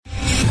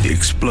The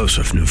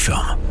explosive new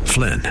film,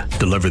 Flynn,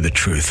 deliver the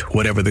truth,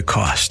 whatever the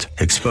cost,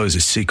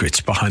 exposes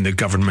secrets behind the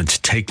government's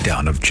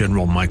takedown of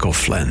General Michael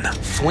Flynn.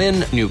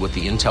 Flynn knew what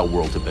the intel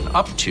world had been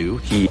up to.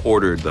 He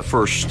ordered the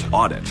first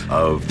audit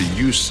of the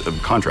use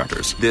of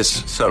contractors.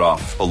 This set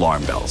off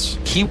alarm bells.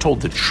 He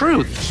told the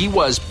truth. He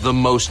was the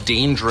most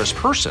dangerous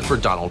person for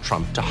Donald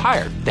Trump to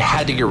hire. They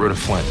had to get rid of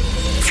Flynn.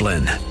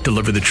 Flynn,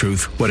 deliver the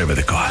truth, whatever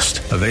the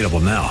cost. Available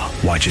now.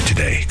 Watch it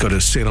today. Go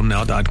to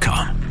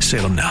salemnow.com.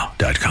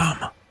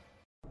 salemnow.com.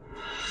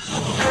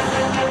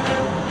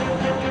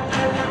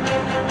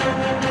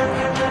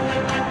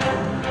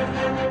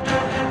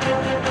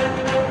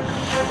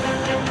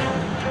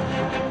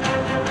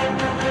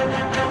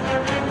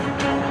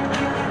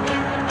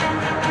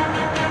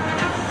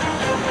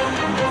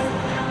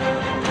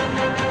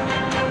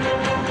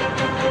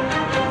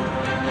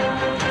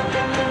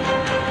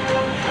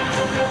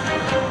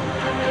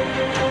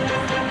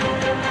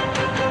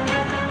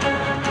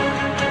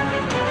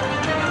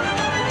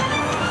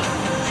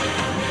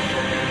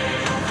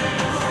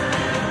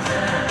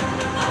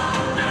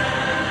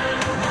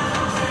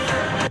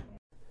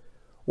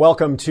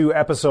 Welcome to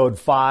episode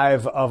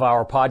 5 of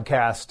our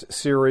podcast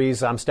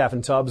series. I'm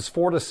Stephen Tubbs,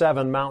 4 to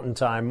 7 Mountain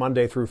Time,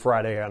 Monday through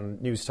Friday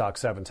on News Talk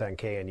 710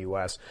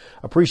 KNUS.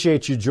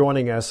 Appreciate you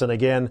joining us. And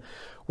again,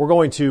 we're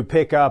going to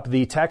pick up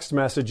the text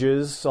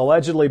messages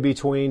allegedly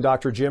between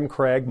Dr. Jim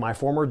Craig, my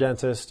former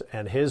dentist,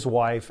 and his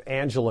wife,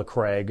 Angela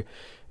Craig.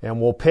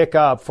 And we'll pick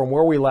up from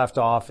where we left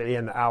off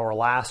in our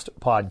last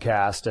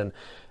podcast. And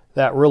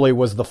that really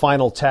was the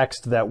final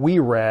text that we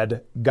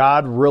read.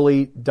 God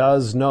really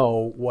does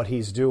know what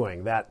he's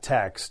doing. That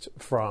text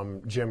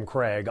from Jim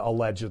Craig,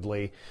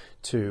 allegedly,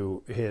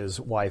 to his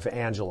wife,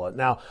 Angela.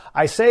 Now,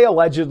 I say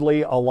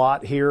allegedly a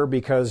lot here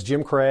because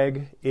Jim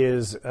Craig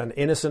is an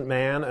innocent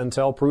man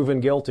until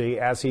proven guilty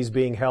as he's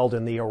being held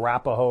in the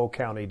Arapahoe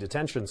County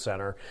Detention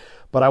Center.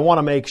 But I want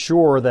to make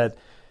sure that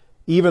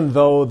even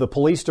though the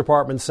police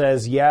department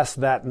says, yes,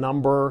 that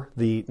number,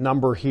 the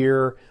number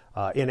here,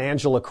 in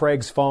Angela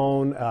Craig's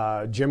phone,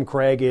 Jim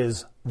Craig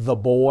is the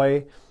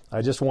boy.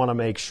 I just want to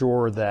make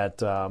sure that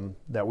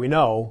that we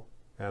know,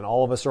 and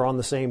all of us are on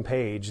the same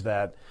page,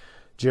 that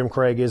Jim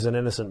Craig is an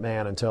innocent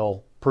man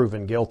until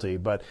proven guilty.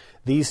 But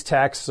these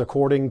texts,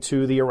 according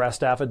to the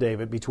arrest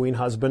affidavit between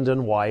husband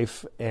and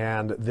wife,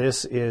 and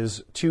this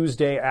is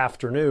Tuesday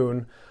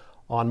afternoon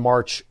on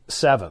March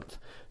 7th.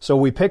 So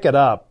we pick it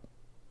up.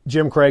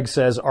 Jim Craig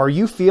says, "Are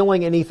you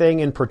feeling anything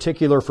in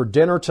particular for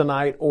dinner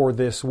tonight or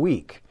this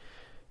week?"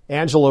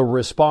 Angela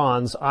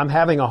responds, "I'm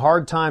having a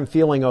hard time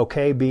feeling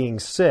okay being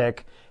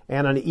sick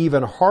and an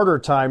even harder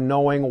time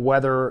knowing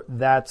whether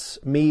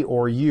that's me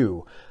or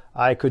you.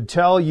 I could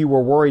tell you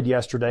were worried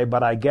yesterday,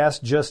 but I guess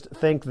just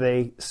think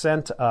they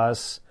sent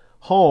us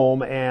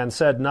home and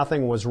said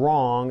nothing was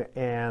wrong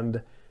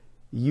and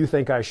you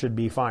think I should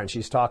be fine."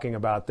 She's talking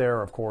about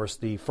there, of course,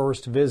 the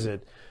first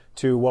visit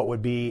to what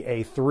would be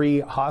a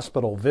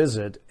 3-hospital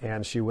visit,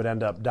 and she would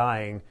end up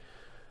dying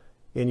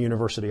in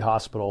University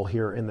Hospital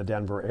here in the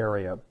Denver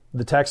area.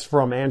 The text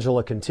from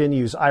Angela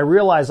continues, "I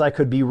realize I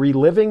could be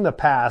reliving the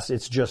past.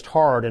 It's just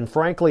hard. And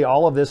frankly,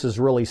 all of this is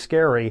really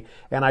scary.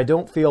 And I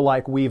don't feel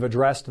like we've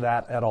addressed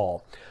that at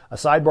all." A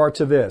sidebar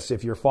to this,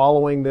 if you're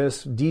following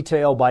this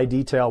detail by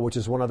detail, which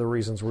is one of the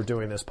reasons we're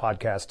doing this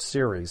podcast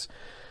series,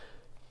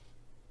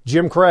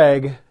 Jim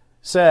Craig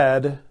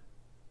said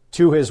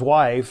to his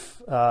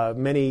wife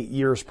many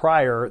years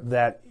prior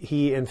that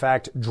he, in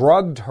fact,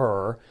 drugged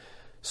her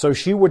so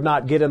she would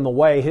not get in the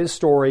way. His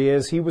story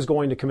is he was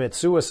going to commit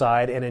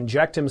suicide and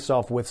inject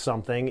himself with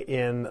something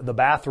in the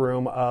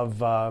bathroom of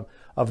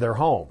their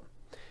home.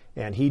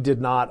 And he did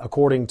not,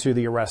 according to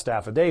the arrest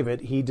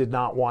affidavit, he did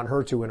not want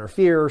her to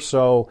interfere,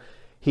 so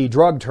he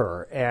drugged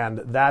her. And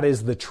that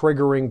is the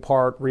triggering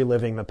part,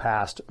 reliving the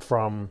past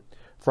from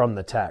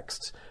the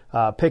texts.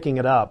 Picking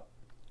it up,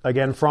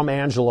 again from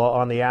Angela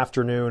on the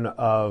afternoon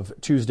of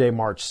Tuesday,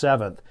 March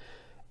 7th.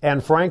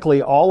 "And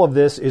frankly, all of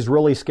this is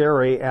really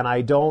scary, and I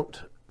don't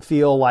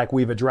feel like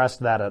we've addressed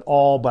that at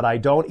all, but I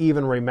don't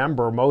even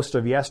remember most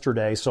of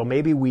yesterday, so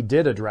maybe we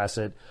did address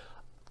it.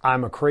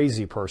 I'm a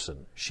crazy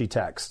person," she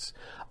texts.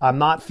 "I'm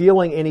not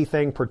feeling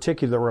anything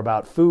particular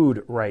about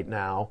food right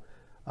now."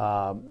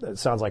 It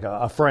sounds like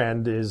a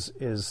friend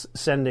is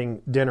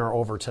sending dinner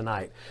over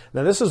tonight.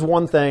 Now, this is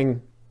one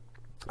thing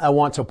I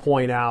want to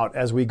point out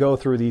as we go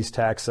through these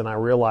texts, and I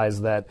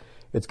realize that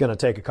it's going to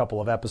take a couple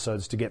of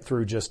episodes to get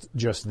through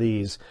just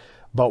these.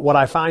 But what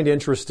I find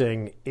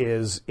interesting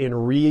is in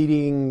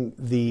reading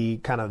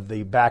the kind of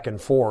the back and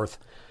forth,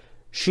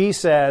 she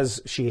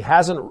says she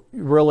hasn't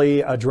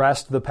really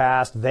addressed the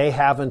past. They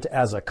haven't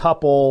as a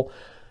couple.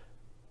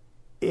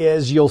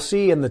 As you'll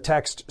see in the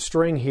text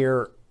string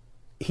here,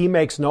 he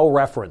makes no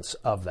reference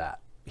of that.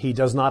 He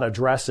does not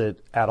address it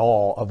at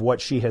all, of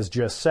what she has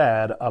just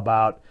said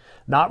about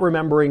not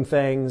remembering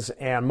things.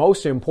 And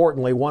most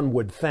importantly, one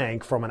would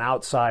think from an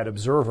outside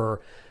observer,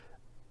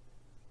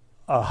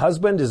 a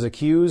husband is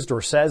accused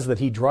or says that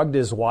he drugged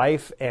his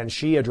wife and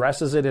she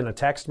addresses it in a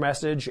text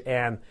message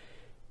and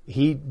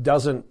he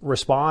doesn't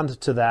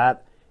respond to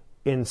that.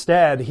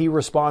 Instead, he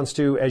responds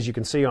to, as you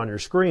can see on your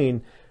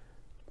screen,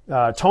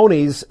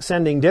 Tony's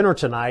sending dinner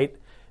tonight.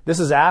 This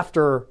is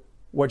after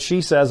what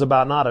she says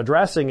about not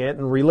addressing it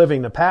and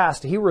reliving the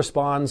past. He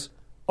responds,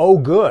 "Oh,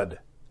 good!"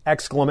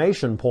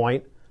 exclamation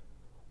point.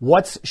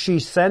 What's she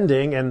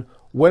sending, and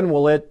when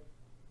will it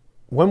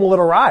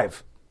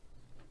arrive?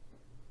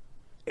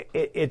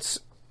 It's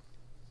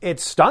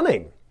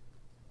stunning,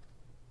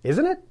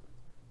 isn't it?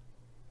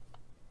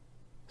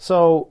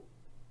 So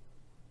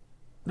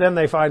then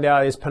they find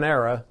out it's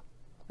Panera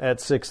at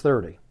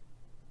 6:30.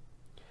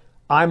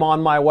 I'm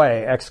on my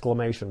way,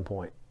 exclamation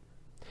point.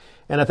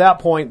 And at that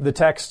point, the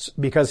text,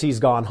 because he's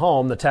gone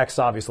home, the text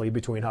obviously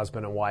between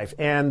husband and wife,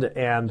 and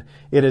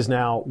it is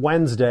now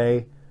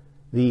Wednesday,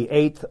 the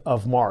 8th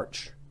of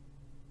March.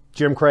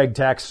 Jim Craig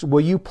texts,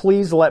 "Will you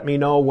please let me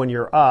know when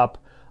you're up?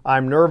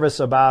 I'm nervous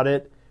about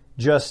it,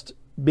 just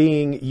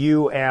being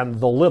you and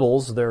the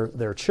littles,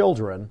 their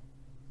children."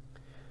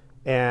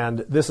 And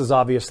this is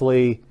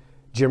obviously,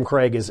 Jim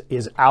Craig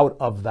is out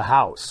of the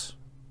house.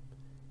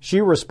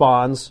 She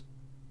responds,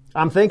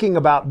 "I'm thinking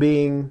about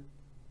being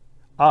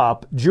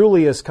up.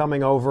 Julia's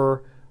coming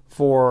over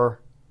for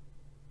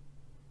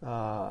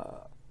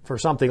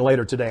something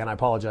later today," and I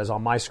apologize,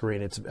 on my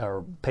screen,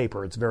 or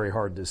paper, it's very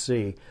hard to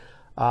see.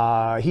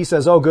 He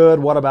says, "Oh, good.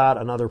 What about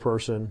another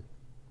person?"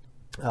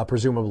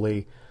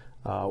 Presumably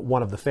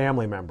one of the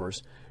family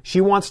members.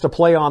 She wants to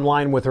play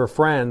online with her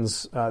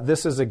friends.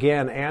 This is,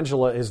 again,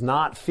 Angela is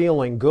not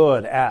feeling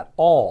good at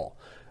all.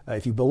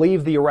 If you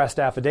believe the arrest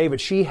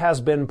affidavit, she has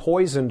been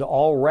poisoned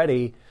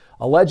already,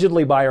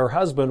 allegedly by her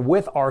husband,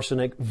 with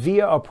arsenic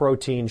via a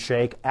protein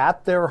shake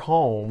at their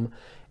home,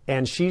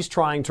 and she's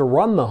trying to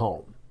run the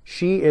home.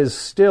 She is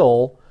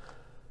still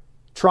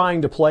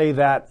trying to play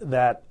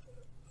that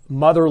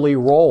motherly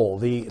role,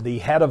 the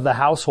head of the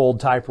household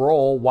type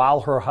role,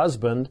 while her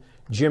husband,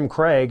 Jim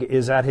Craig,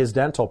 is at his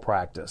dental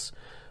practice.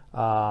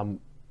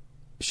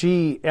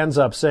 She ends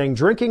up saying,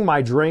 "Drinking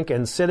my drink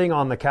and sitting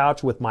on the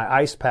couch with my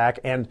ice pack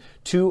and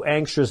 2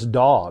 anxious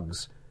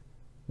dogs.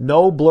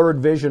 No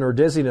blurred vision or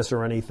dizziness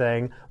or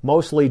anything,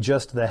 mostly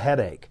just the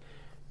headache."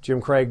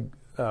 Jim Craig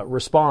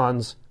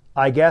responds,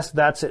 "I guess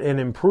that's an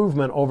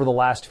improvement over the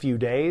last few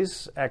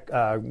days,"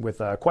 with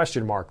a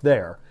question mark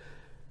there.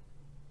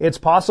 "It's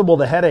possible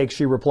the headache,"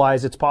 she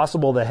replies, "it's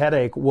possible the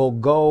headache will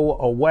go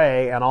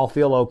away and I'll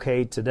feel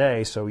okay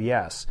today, so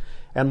yes.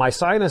 And my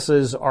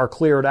sinuses are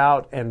cleared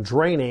out and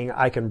draining.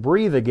 I can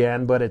breathe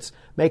again, but it's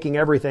making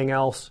everything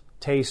else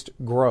taste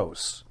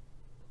gross."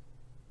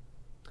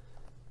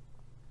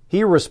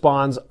 He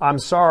responds, "I'm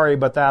sorry,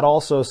 but that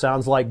also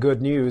sounds like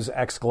good news,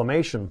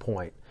 exclamation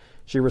point."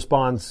 She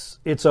responds,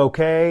 "It's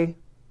okay.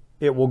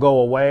 It will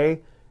go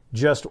away.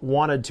 Just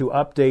wanted to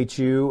update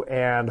you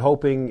and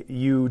hoping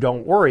you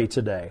don't worry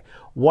today.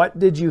 What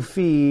did you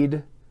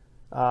feed?"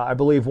 I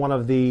believe one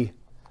of the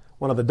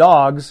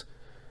dogs.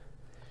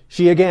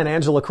 She, again,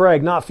 Angela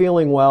Craig, not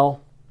feeling well,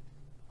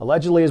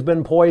 allegedly has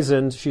been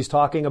poisoned. She's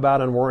talking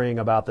about and worrying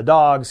about the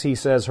dogs. He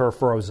says her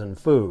frozen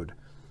food.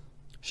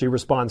 She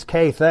responds,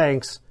 "Kay,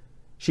 thanks.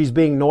 She's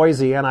being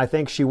noisy and I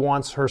think she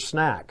wants her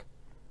snack."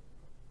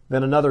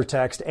 Then another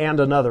text, "And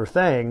another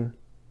thing.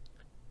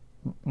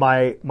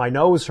 My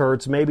nose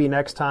hurts. Maybe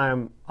next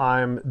time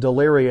I'm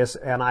delirious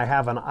and I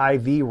have an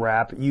IV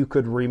wrap, you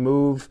could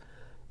remove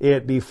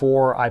it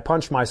before I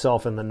punch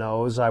myself in the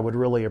nose. I would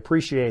really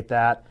appreciate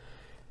that."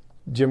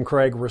 Jim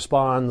Craig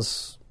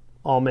responds,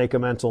 "I'll make a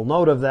mental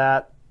note of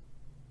that."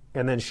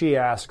 And then she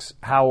asks,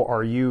 How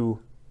are you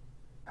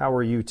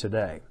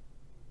today?"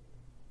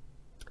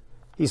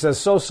 He says,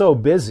 so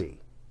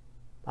busy.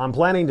 "I'm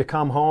planning to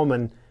come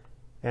home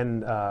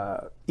and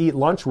eat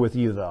lunch with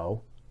you,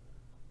 though."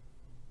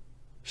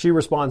 She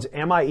responds,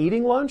 "Am I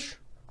eating lunch?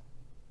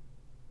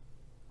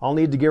 I'll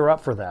need to gear up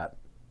for that.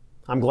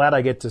 I'm glad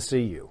I get to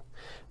see you."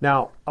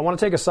 Now, I want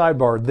to take a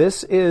sidebar.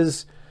 This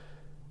is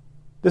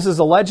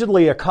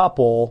allegedly a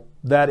couple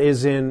that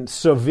is in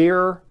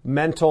severe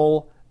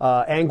mental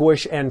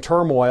anguish and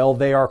turmoil.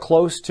 They are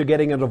close to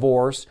getting a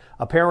divorce.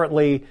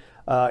 Apparently,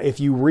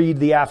 if you read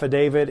the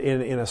affidavit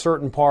in a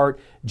certain part,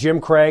 Jim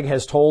Craig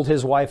has told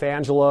his wife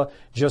Angela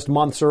just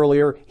months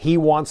earlier he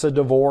wants a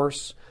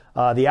divorce.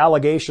 The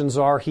allegations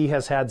are he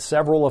has had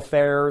several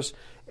affairs,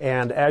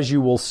 and as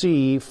you will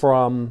see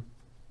from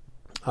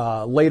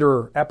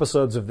later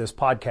episodes of this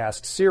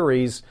podcast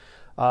series,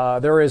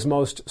 there is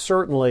most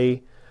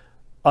certainly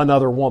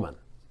another woman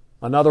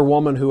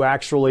who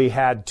actually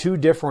had 2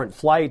 different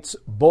flights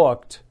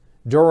booked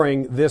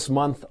during this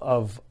month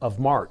of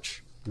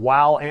March,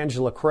 while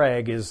Angela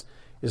Craig is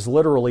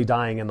literally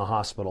dying in the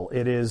hospital.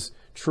 It is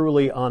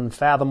truly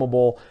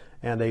unfathomable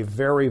and a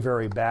very,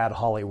 very bad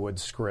Hollywood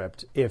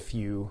script if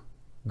you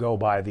go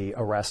by the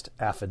arrest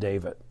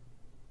affidavit.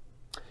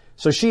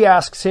 So she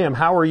asks him,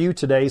 "How are you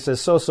today?" He says,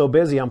 so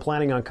busy. I'm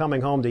planning on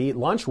coming home to eat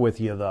lunch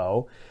with you,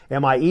 though.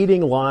 Am I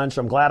eating lunch?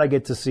 I'm glad I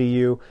get to see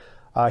you.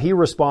 He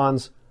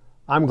responds,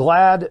 "I'm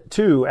glad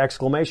too,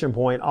 exclamation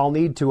point. I'll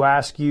need to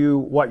ask you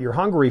what you're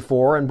hungry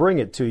for and bring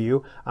it to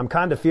you. I'm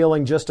kind of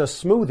feeling just a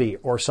smoothie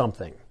or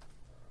something."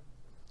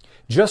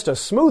 Just a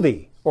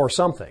smoothie or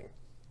something.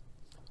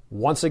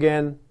 Once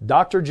again,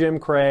 Dr. Jim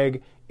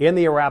Craig in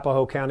the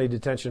Arapahoe County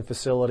Detention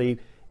Facility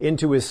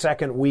into his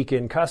second week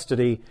in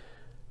custody.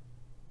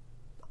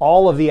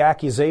 All of the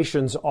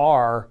accusations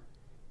are,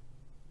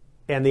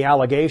 and the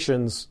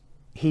allegations,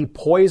 he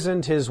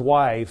poisoned his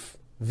wife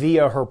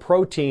via her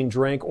protein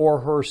drink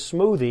or her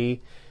smoothie.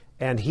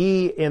 And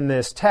he, in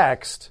this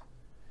text,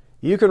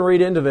 you can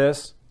read into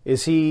this,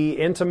 is he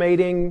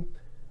intimating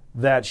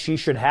that she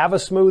should have a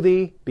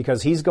smoothie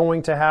because he's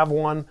going to have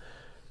one?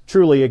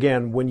 Truly,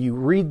 again, when you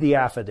read the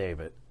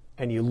affidavit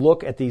and you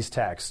look at these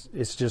texts,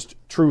 it's just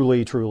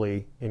truly,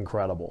 truly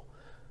incredible.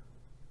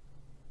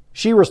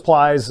 She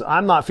replies,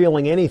 I'm not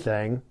feeling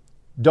anything.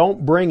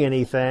 Don't bring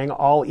anything.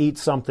 I'll eat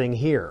something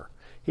here.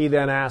 He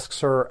then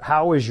asks her,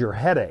 how is your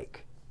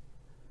headache?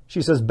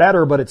 She says,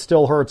 better, but it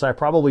still hurts. I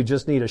probably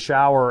just need a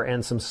shower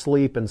and some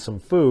sleep and some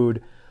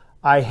food.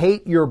 I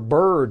hate your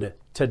bird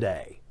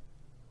today.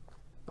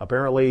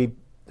 Apparently,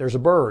 there's a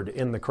bird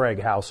in the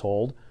Craig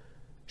household.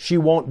 She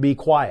won't be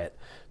quiet.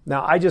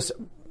 Now,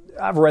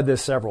 I've read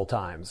this several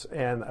times.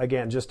 And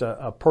again, just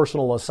a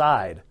personal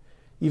aside.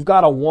 You've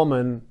got a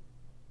woman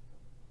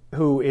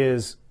who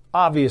is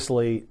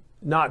obviously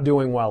not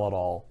doing well at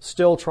all,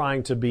 still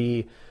trying to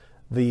be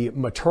the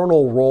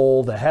maternal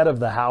role, the head of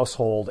the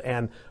household,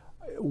 and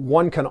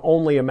one can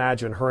only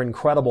imagine her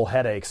incredible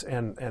headaches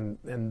and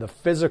the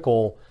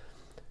physical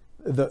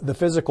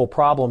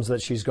problems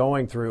that she's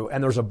going through.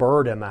 And there's a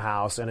bird in the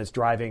house, and it's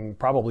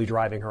probably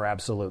driving her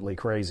absolutely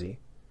crazy.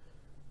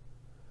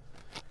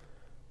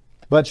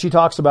 But she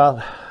talks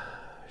about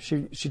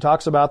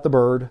the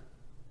bird,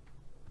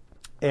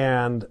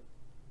 and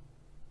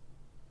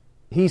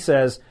he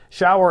says,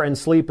 shower and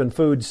sleep and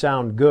food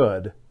sound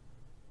good.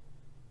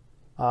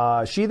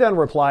 She then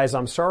replies,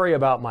 I'm sorry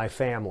about my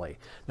family.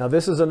 Now,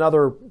 this is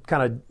another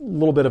kind of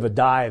little bit of a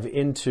dive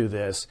into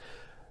this.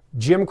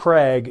 Jim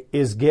Craig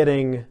is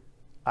getting,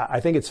 I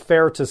think it's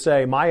fair to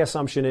say, my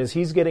assumption is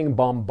he's getting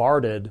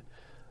bombarded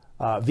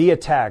via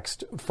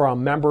text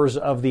from members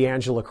of the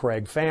Angela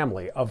Craig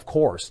family, of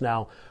course.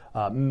 Now,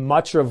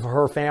 much of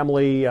her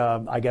family,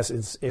 I guess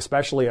it's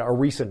especially a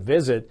recent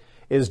visit,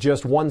 is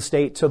just one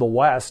state to the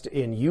west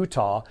in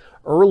Utah.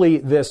 Early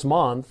this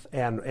month,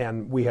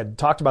 and we had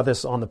talked about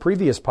this on the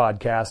previous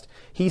podcast,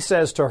 he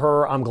says to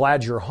her, I'm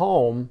glad you're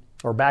home,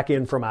 or back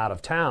in from out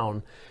of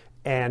town.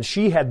 And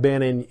she had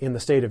been in the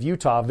state of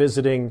Utah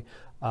visiting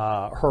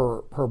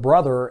her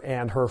brother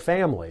and her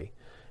family.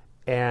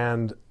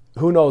 And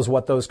who knows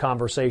what those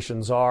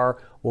conversations are.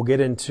 We'll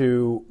get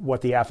into what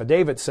the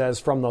affidavit says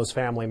from those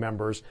family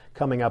members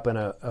coming up in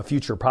a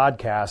future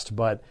podcast.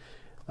 But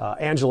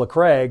Angela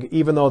Craig,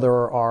 even though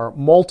there are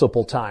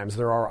multiple times,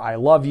 there are I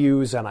love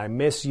yous and I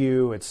miss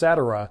you,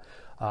 etc.,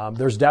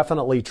 there's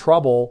definitely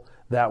trouble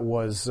that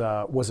was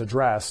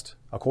addressed,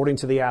 according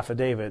to the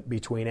affidavit,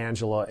 between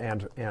Angela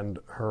and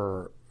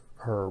her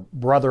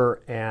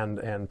brother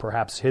and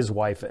perhaps his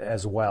wife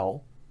as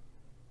well.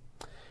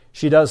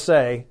 She does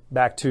say,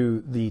 back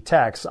to the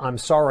text, I'm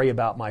sorry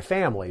about my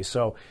family.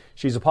 So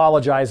she's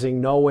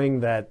apologizing knowing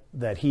that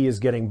he is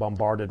getting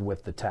bombarded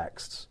with the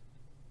texts.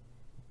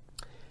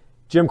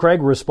 Jim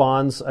Craig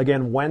responds,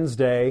 again,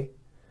 Wednesday,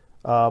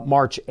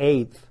 March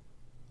 8th.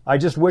 I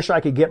just wish I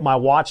could get my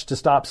watch to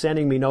stop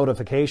sending me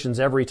notifications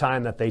every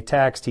time that they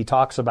text. He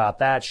talks about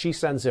that. She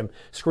sends him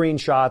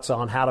screenshots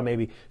on how to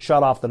maybe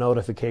shut off the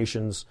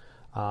notifications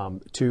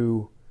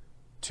to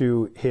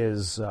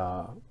his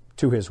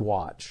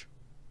watch.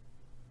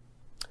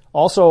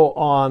 Also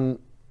on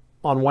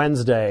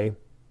Wednesday,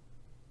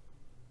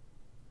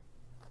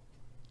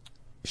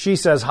 she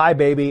says, hi,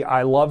 baby,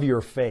 I love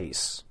your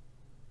face.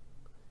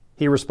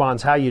 He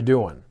responds, how you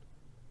doing?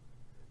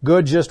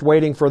 Good, just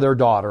waiting for their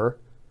daughter.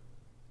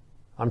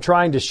 I'm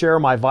trying to share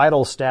my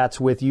vital stats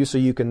with you so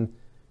you can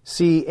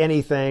see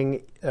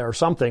anything, or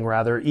something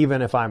rather,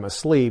 even if I'm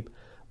asleep.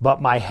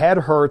 But my head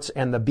hurts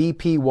and the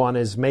BP one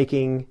is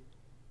making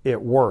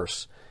it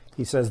worse.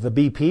 He says, the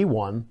BP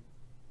one?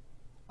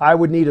 I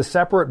would need a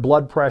separate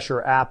blood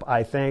pressure app,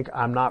 I think.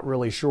 I'm not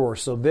really sure.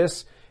 So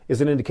this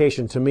is an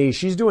indication to me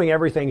she's doing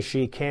everything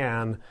she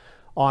can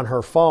on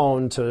her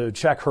phone to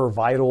check her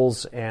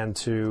vitals and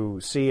to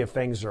see if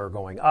things are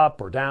going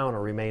up or down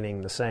or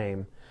remaining the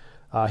same.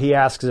 He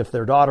asks if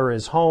their daughter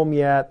is home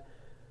yet.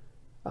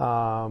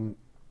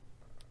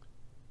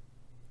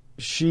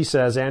 She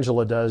says,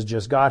 Angela does,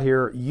 just got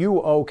here. You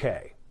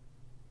okay?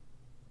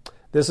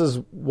 This is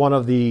one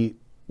of the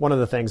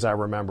things I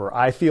remember.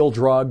 I feel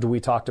drugged. We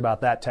talked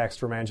about that text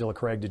from Angela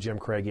Craig to Jim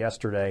Craig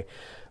yesterday.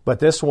 But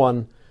this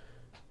one,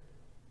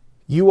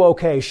 you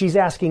okay? She's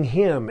asking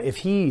him if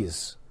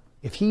he's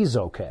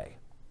okay.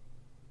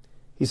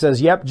 He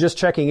says, yep, just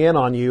checking in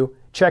on you.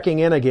 Checking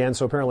in again,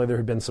 so apparently there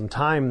had been some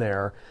time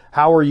there.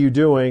 How are you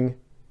doing?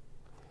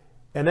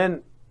 And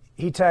then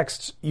he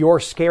texts, you're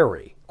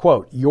scary.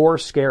 Quote, you're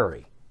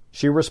scary.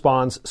 She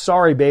responds,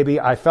 sorry, baby,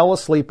 I fell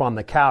asleep on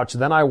the couch,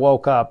 then I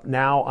woke up,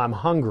 now I'm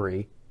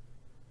hungry.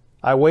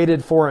 I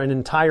waited for an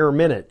entire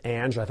minute,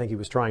 Ange. I think he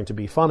was trying to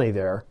be funny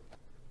there.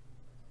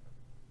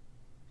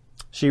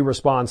 She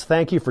responds,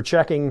 thank you for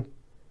checking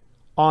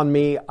on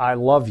me, I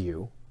love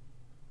you.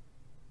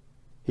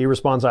 He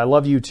responds, I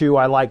love you too.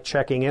 I like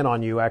checking in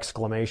on you,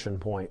 exclamation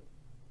point.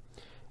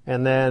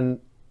 And then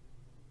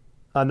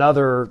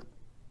another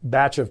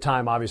batch of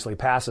time obviously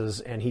passes,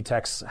 and he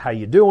texts, how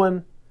you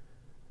doing?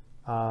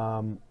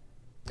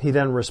 He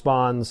then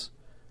responds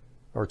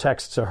or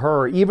texts to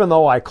her, even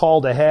though I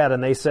called ahead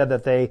and they said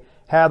that they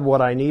had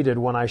what I needed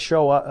when I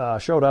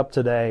showed up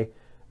today,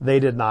 they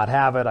did not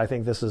have it. I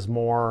think this is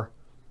more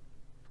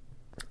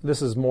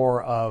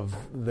of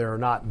they're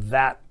not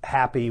that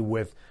happy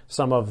with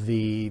some of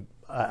the,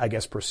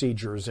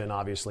 procedures, and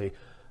obviously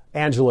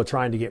Angela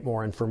trying to get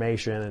more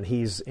information, and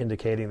he's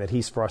indicating that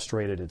he's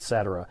frustrated,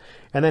 etc.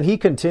 And then he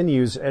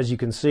continues, as you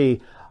can see,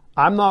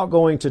 I'm not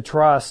going to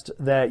trust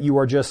that you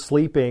are just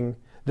sleeping.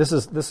 This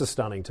is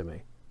stunning to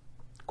me.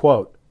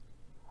 Quote,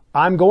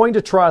 I'm going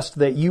to trust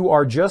that you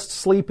are just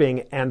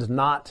sleeping and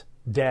not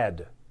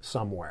dead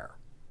somewhere.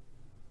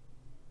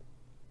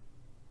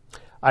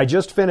 I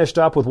just finished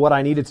up with what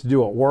I needed to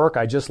do at work.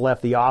 I just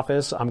left the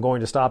office. I'm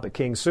going to stop at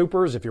King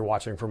Soopers. If you're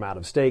watching from out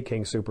of state,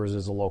 King Soopers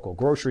is a local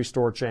grocery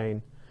store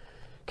chain.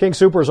 King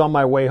Soopers on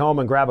my way home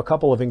and grab a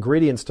couple of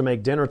ingredients to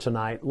make dinner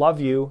tonight.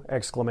 Love you,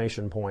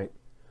 exclamation point.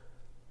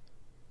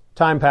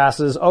 Time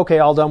passes. Okay,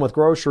 all done with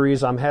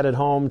groceries. I'm headed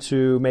home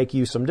to make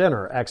you some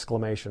dinner,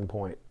 exclamation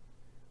point.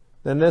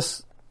 Then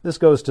this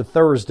goes to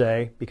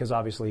Thursday, because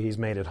obviously he's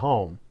made it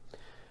home.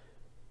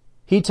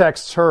 He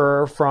texts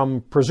her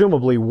from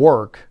presumably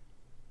work.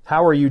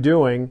 How are you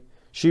doing?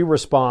 She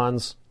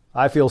responds,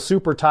 I feel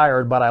super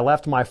tired, but I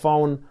left my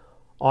phone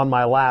on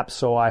my lap,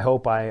 so I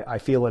hope I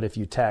feel it if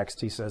you text.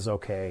 He says,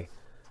 okay,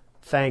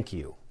 thank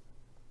you.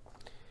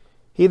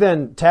 He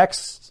then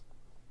texts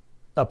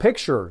a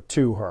picture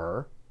to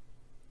her.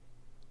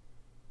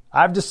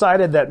 I've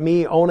decided that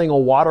me owning a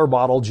water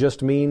bottle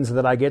just means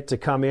that I get to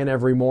come in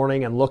every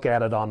morning and look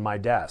at it on my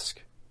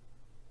desk.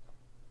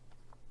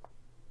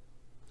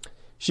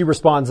 She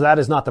responds, that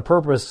is not the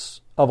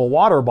purpose of a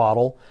water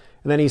bottle.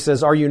 And then he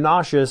says, are you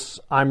nauseous?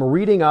 I'm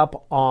reading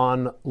up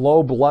on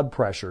low blood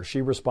pressure.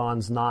 She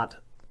responds, not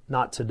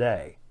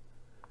today.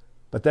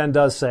 But then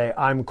does say,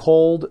 I'm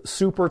cold,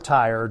 super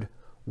tired,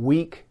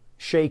 weak,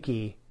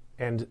 shaky,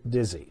 and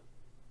dizzy.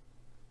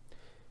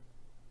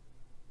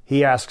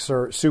 He asks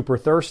her, super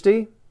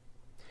thirsty?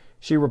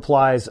 She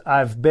replies,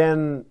 I've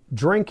been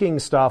drinking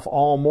stuff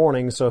all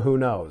morning, so who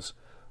knows?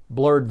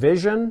 Blurred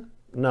vision?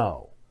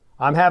 No.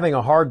 I'm having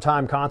a hard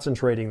time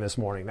concentrating this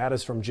morning. That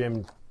is from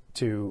Jim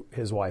to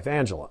his wife,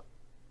 Angela.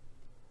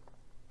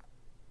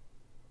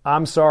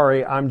 I'm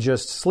sorry, I'm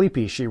just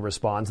sleepy, she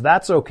responds.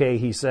 That's okay,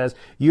 he says.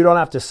 You don't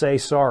have to say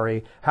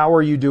sorry. How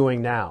are you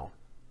doing now?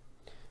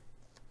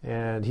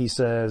 And he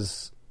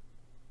says,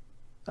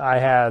 I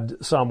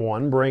had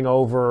someone bring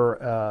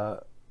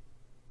over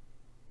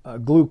a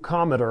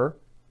glucometer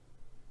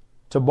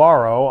to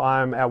borrow.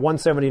 I'm at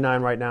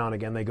 179 right now, and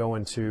again, they go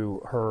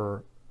into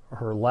her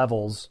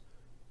levels.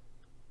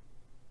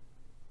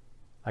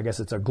 I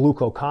guess it's a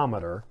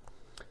glucometer.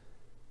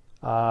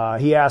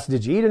 He asks,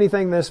 did you eat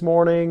anything this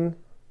morning?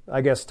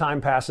 I guess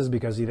time passes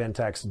because he then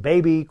texts,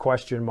 baby, ?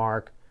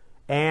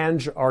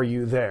 Ange, are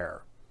you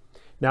there?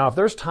 Now, if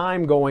there's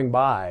time going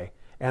by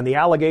and the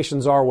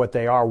allegations are what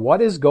they are,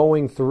 what is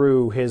going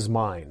through his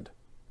mind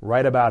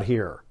right about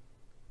here?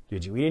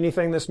 Did you eat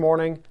anything this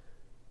morning?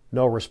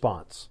 No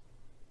response.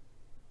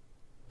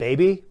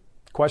 Baby? ?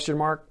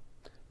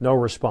 No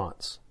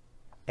response.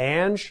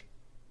 Ange?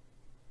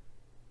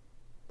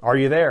 Are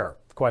you there? ?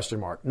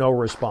 No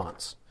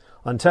response.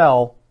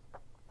 Until,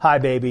 hi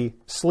baby,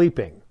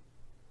 sleeping.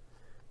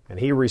 And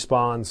he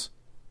responds,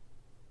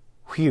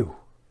 whew.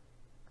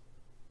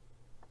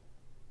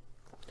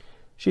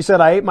 She said,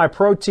 I ate my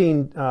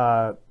protein,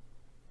 I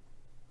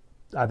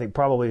think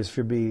probably it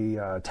should be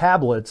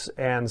tablets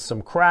and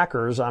some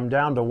crackers. I'm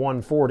down to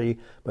 140,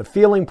 but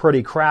feeling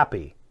pretty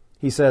crappy.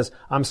 He says,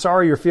 I'm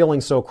sorry you're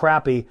feeling so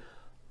crappy.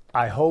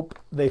 I hope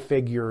they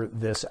figure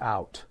this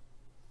out.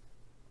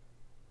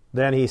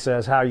 Then he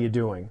says, how are you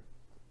doing?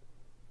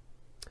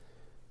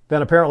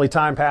 Then apparently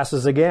time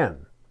passes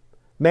again.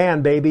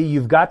 Man, baby,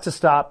 you've got to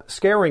stop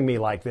scaring me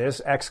like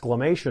this, !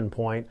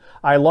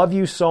 I love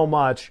you so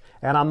much,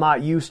 and I'm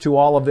not used to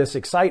all of this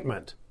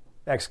excitement, !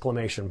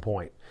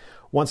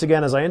 Once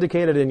again, as I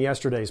indicated in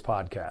yesterday's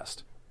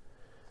podcast,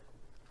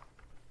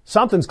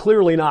 something's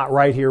clearly not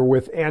right here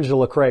with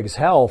Angela Craig's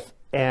health,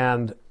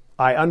 and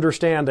I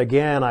understand,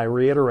 again, I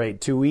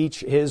reiterate, to each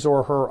his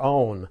or her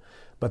own,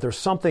 but there's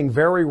something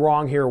very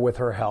wrong here with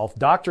her health.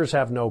 Doctors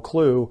have no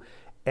clue,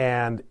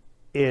 and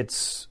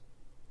it's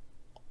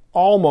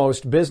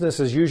almost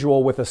business as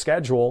usual with a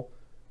schedule.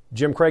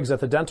 Jim Craig's at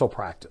the dental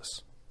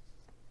practice.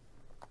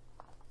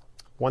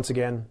 Once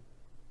again,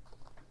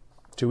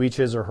 to each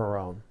his or her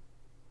own.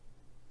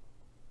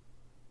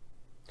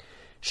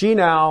 She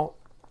now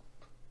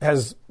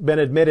has been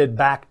admitted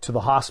back to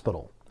the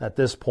hospital at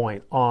this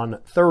point on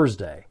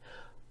Thursday.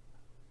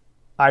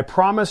 I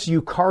promise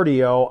you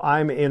cardio,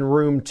 I'm in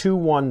room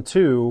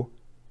 212.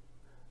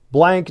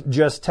 Blank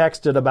just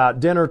texted about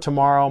dinner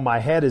tomorrow. My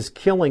head is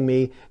killing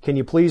me. Can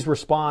you please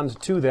respond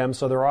to them?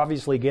 So they're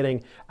obviously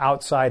getting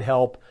outside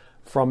help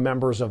from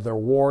members of their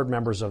ward,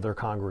 members of their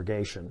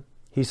congregation.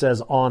 He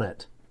says, on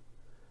it.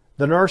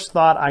 The nurse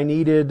thought I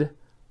needed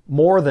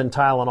more than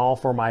Tylenol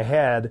for my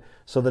head,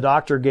 so the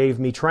doctor gave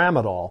me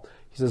tramadol.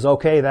 He says,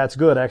 okay, that's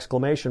good,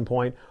 exclamation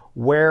point.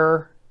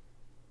 Where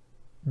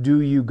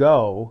do you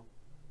go?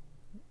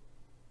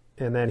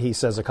 And then he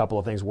says a couple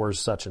of things, where's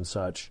such and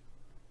such?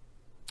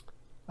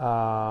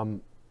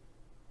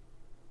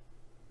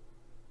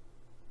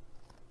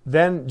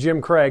 Then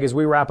Jim Craig, as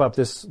we wrap up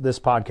this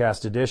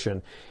podcast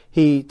edition,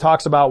 he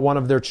talks about one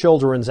of their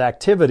children's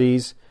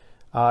activities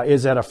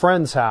is at a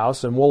friend's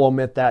house, and we'll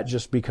omit that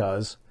just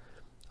because.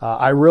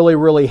 I really,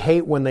 really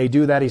hate when they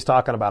do that. He's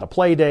talking about a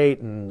play date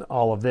and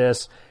all of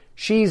this.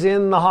 She's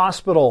in the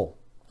hospital.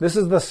 This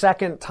is the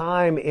second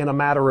time in a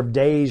matter of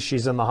days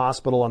she's in the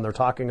hospital, and they're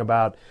talking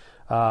about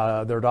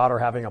their daughter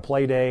having a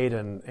play date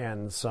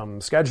and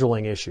some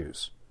scheduling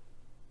issues.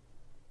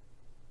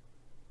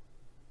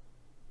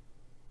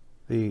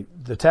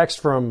 The text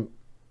from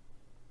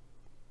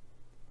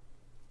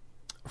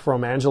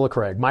Angela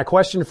Craig. My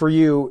question for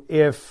you,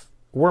 if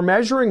we're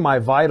measuring my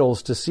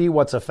vitals to see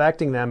what's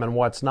affecting them and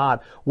what's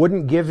not,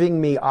 wouldn't giving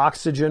me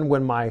oxygen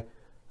when my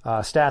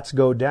stats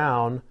go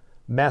down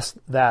mess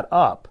that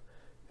up?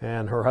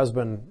 And her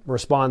husband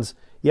responds,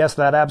 yes,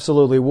 that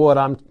absolutely would.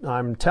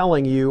 I'm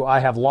telling you,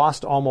 I have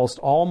lost almost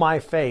all my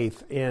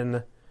faith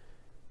in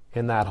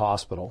that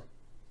hospital.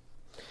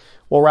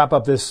 We'll wrap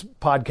up this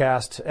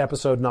podcast,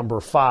 episode number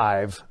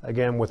 5,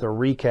 again with a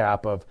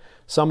recap of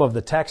some of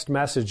the text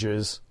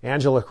messages.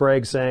 Angela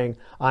Craig saying,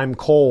 I'm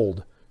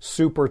cold,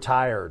 super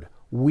tired,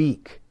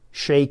 weak,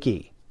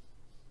 shaky.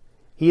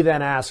 He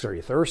then asks, are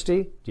you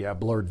thirsty? Do you have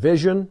blurred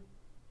vision?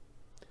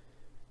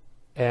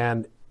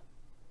 And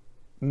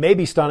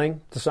maybe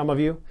stunning to some of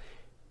you,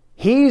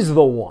 he's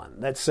the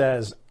one that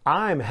says,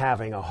 I'm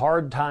having a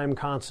hard time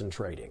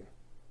concentrating.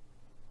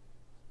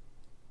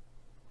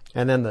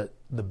 And then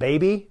the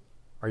baby,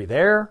 are you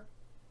there?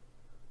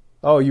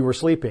 Oh, you were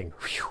sleeping.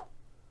 Whew.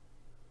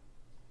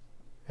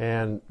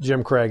 And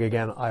Jim Craig,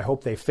 again, I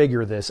hope they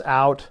figure this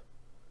out.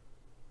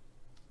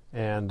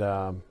 And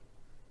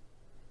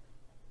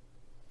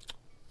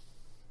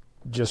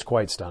just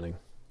quite stunning.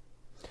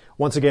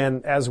 Once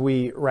again, as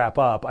we wrap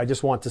up, I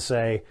just want to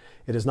say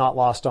it is not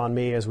lost on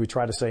me, as we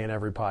try to say in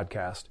every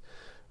podcast.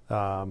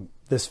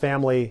 This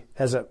family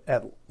has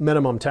at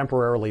minimum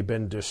temporarily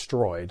been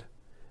destroyed.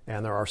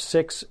 And there are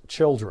 6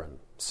 children,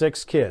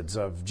 6 kids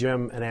of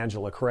Jim and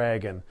Angela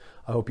Craig, and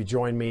I hope you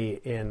join me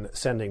in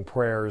sending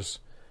prayers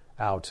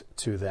out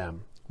to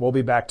them. We'll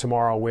be back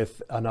tomorrow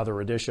with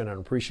another edition, and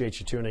appreciate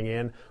you tuning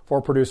in.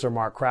 For producer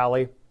Mark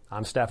Crowley,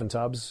 I'm Stephen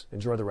Tubbs.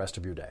 Enjoy the rest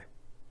of your day.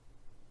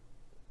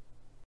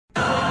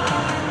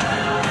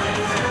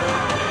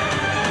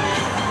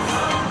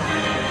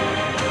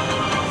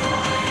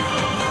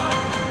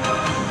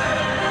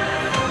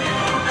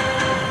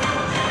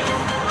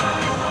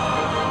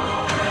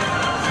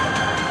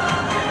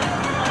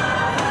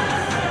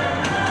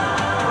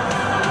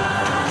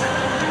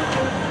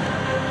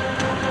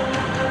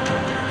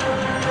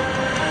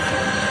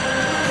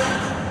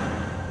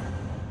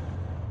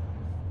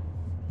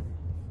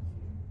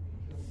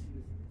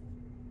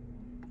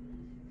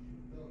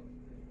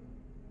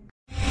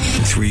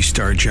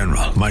 Three-star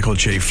General Michael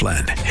J.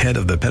 Flynn, head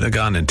of the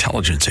Pentagon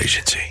Intelligence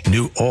Agency,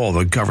 knew all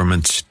the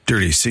government's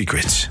dirty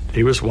secrets.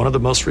 He was one of the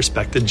most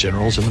respected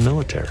generals in the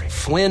military.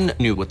 Flynn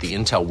knew what the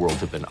intel world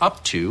had been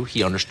up to.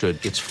 He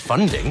understood its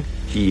funding.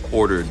 He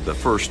ordered the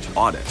first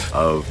audit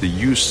of the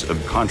use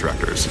of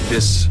contractors.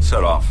 This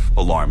set off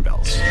alarm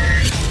bells.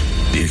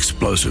 The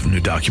explosive new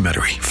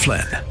documentary,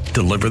 Flynn,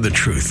 Deliver the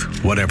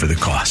Truth, Whatever the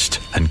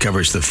Cost,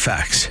 uncovers the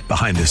facts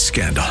behind this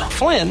scandal.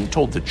 Flynn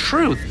told the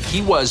truth.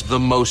 He was the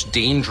most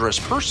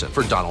dangerous person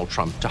for Donald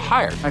Trump to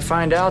hire. I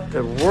find out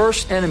the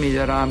worst enemy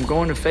that I'm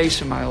going to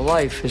face in my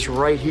life is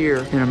right here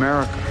in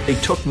America. They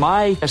took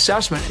my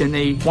assessment and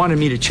they wanted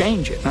me to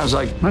change it. And I was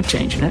like, I'm not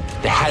changing it.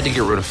 They had to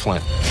get rid of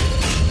Flynn.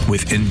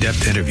 With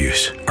in-depth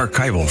interviews,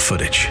 archival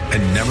footage,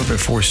 and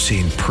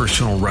never-before-seen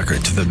personal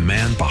records of the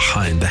man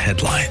behind the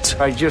headlines.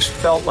 I just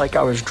felt like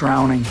I was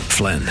drowning.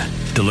 Flynn,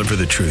 Deliver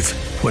the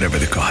Truth, Whatever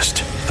the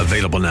Cost.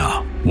 Available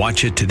now.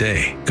 Watch it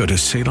today. Go to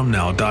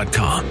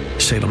salemnow.com.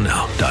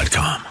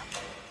 salemnow.com.